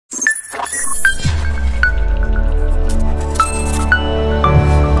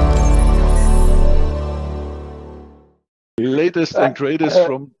latest and greatest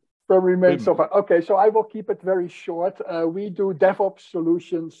from remain Wim. so far. Okay, so I will keep it very short. We do DevOps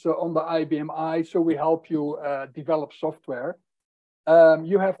solutions on the IBM I, so we help you develop software.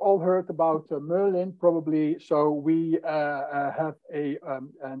 You have all heard about Merlin, probably. So we have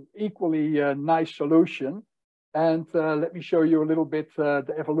an equally nice solution, and let me show you a little bit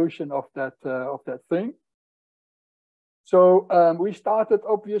the evolution of that thing. So we started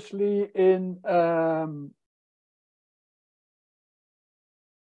obviously in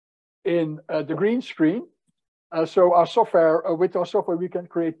the green screen. So our software, with our software, we can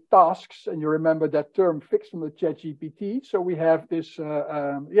create tasks, and you remember that term fixed from the ChatGPT. So we have this,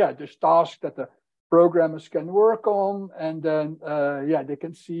 this task that the programmers can work on, and then they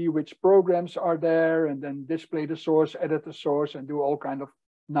can see which programs are there, and then display the source, edit the source, and do all kind of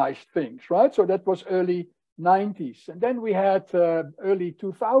nice things, right? So that was early 90s, and then we had early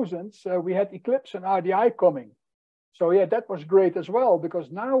 2000s. We had Eclipse and RDI coming. So yeah, that was great as well, because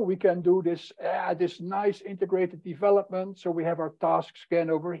now we can do this nice integrated development. So we have our task scan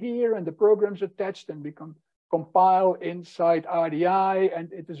over here and the programs attached, and we can compile inside RDI,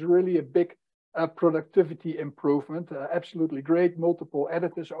 and it is really a big productivity improvement. Absolutely great, multiple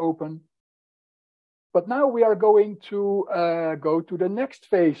editors open. But now we are going to go to the next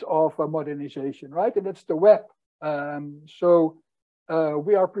phase of modernization, right? And that's the web.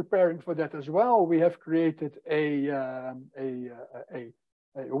 We are preparing for that as well. We have created a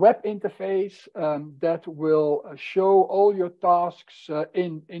web interface that will show all your tasks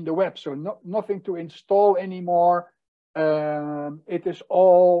in the web. So nothing to install anymore. It is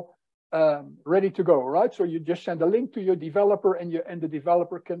all ready to go, right? So you just send a link to your developer, and the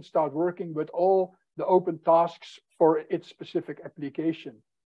developer can start working with all the open tasks for its specific application.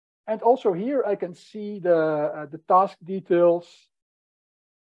 And also here I can see the task details.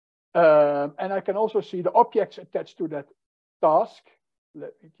 And I can also see the objects attached to that task.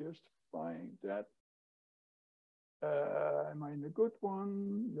 Let me just find that. Am I in a good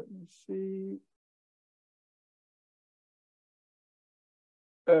one? Let me see.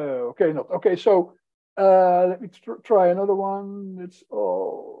 Okay, not okay. So let me try another one. It's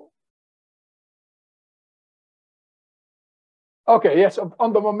okay. Yes,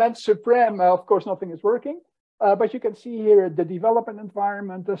 on the moment supreme, of course, nothing is working. But you can see here the development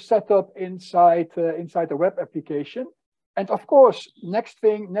environment set up inside the web application. And of course, next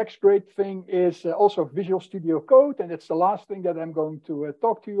great thing is also Visual Studio Code. And it's the last thing that I'm going to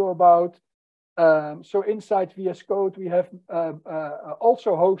talk to you about. So inside VS Code, we have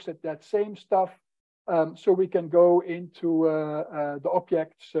also hosted that same stuff. So we can go into the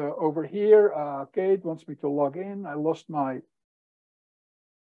objects over here. Okay, it wants me to log in. I lost my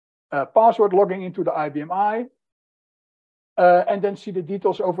password, logging into the IBM I, and then see the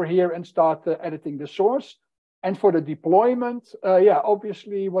details over here and start editing the source. And for the deployment,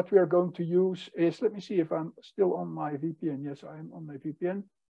 obviously what we are going to use is, let me see if I'm still on my VPN. Yes, I am on my VPN.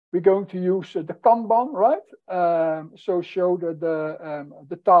 We're going to use the Kanban, right? So show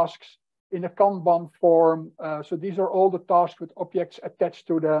the tasks in a Kanban form. So these are all the tasks with objects attached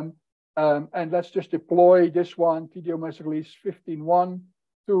to them. And let's just deploy this one, TDO mass release 15.1.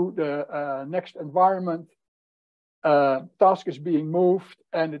 to the next environment. Task is being moved,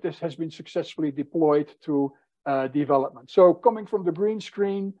 and it has been successfully deployed to development. So coming from the green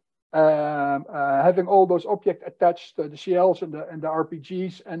screen, having all those objects attached, the CLs and the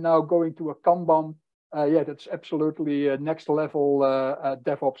RPGs, and now going to a Kanban, that's absolutely next level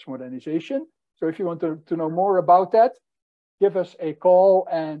DevOps modernization. So if you want to know more about that, give us a call,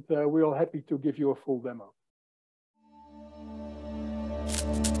 and we're happy to give you a full demo.